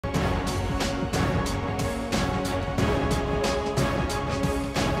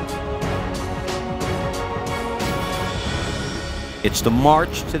It's the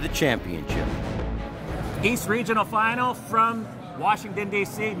march to the championship. East Regional Final from Washington,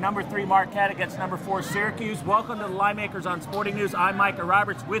 D.C. Number 3 Marquette against number 4 Syracuse. Welcome to the Linemakers on Sporting News. I'm Micah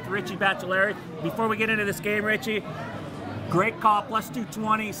Roberts with Richie Bachelari. Before we get into this game, Richie, great call, plus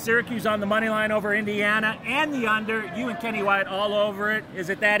 220. Syracuse on the money line over Indiana and the under. You and Kenny White all over it. Is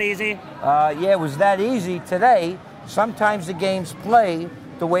it that easy? Yeah, it was that easy today. Sometimes the games play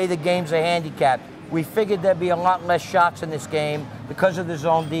the way the games are handicapped. We figured there'd be a lot less shots in this game because of the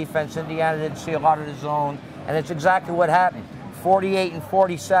zone defense. Indiana didn't see a lot of the zone, and it's exactly what happened. 48 and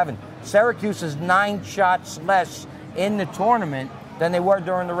 47. Syracuse is 9 shots less in the tournament than they were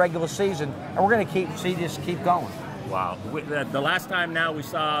during the regular season, and we're going to see this keep going. Wow. The last time now we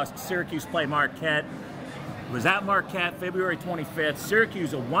saw Syracuse play Marquette was at Marquette, February 25th.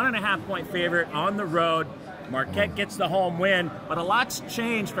 Syracuse, a 1.5-point favorite on the road. Marquette gets the home win, but a lot's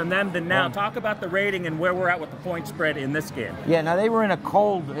changed from then to now. Talk about the rating and where we're at with the point spread in this game. Yeah, now they were in a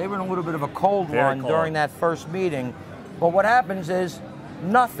little bit of a cold run during that first meeting. But what happens is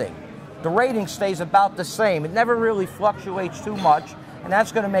nothing. The rating stays about the same. It never really fluctuates too much, and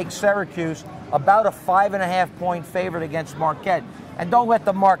that's going to make Syracuse about a 5.5-point favorite against Marquette. And don't let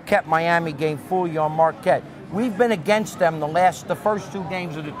the Marquette-Miami game fool you on Marquette. We've been against them the first 2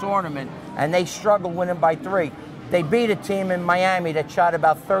 games of the tournament, and they struggled winning by 3. They beat a team in Miami that shot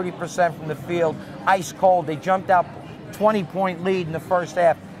about 30% from the field, ice cold. They jumped out 20-point lead in the first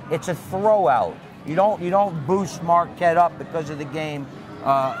half. It's a throwout. You don't boost Marquette up because of the game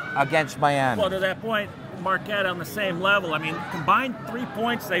against Miami. Well, to that point, Marquette on the same level. I mean, combined 3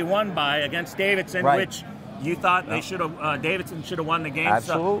 points they won by against Davidson, which you thought they should have. Davidson should have won the game.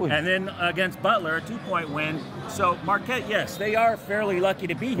 Absolutely. So, and then against Butler, a 2-point win. So Marquette, yes, they are fairly lucky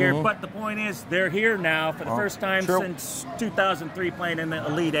to be here. But the point is, they're here now for the first time since 2003, playing in the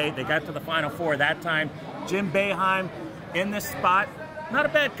Elite 8. They got to the Final Four that time. Jim Boeheim in this spot. Not a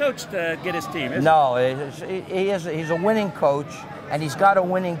bad coach to get his team, is no, he's a winning coach, and he's got a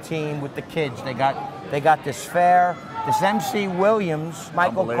winning team with the kids. They got this MC Williams,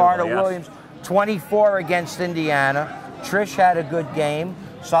 Michael Carter Williams, 24 against Indiana. Trish had a good game.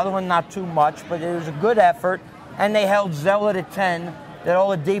 Sutherland not too much, but it was a good effort. And they held Zeller to 10. That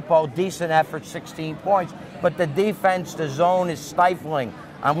Oladipo, decent effort, 16 points. But the defense, the zone is stifling.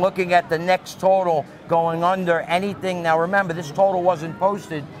 I'm looking at the next total going under anything. Now remember, this total wasn't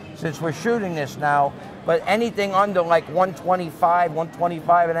posted since we're shooting this now, but anything under like 125,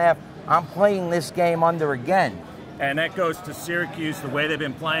 125 and a half, I'm playing this game under again. And that goes to Syracuse, the way they've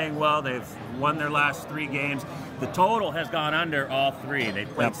been playing well. They've won their last 3 games. The total has gone under all 3. They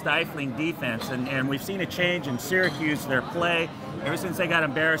played stifling defense, and we've seen a change in Syracuse, their play. Ever since they got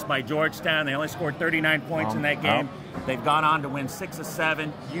embarrassed by Georgetown, they only scored 39 points in that game. They've gone on to win 6 of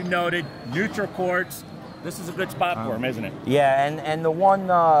 7. You noted neutral courts. This is a good spot for them, isn't it? Yeah, and the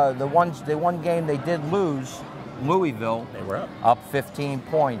one game they did lose, Louisville, they were up 15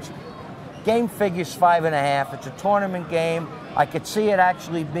 points. Game figures 5.5. It's a tournament game. I could see it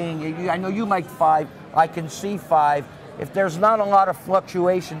actually being, I know you like 5. I can see 5. If there's not a lot of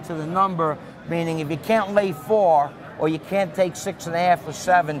fluctuation to the number, meaning if you can't lay 4 or you can't take 6.5 or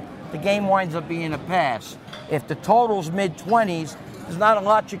 7, the game winds up being a pass. If the total's mid-20s, there's not a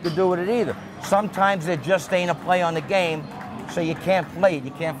lot you could do with it either. Sometimes there just ain't a play on the game, so you can't play it.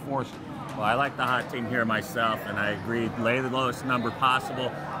 You can't force it. Well, I like the hot team here myself, and I agree. Lay the lowest number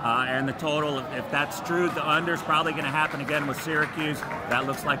possible. And the total, if that's true, the under's probably going to happen again with Syracuse. That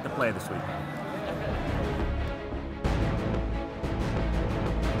looks like the play this week.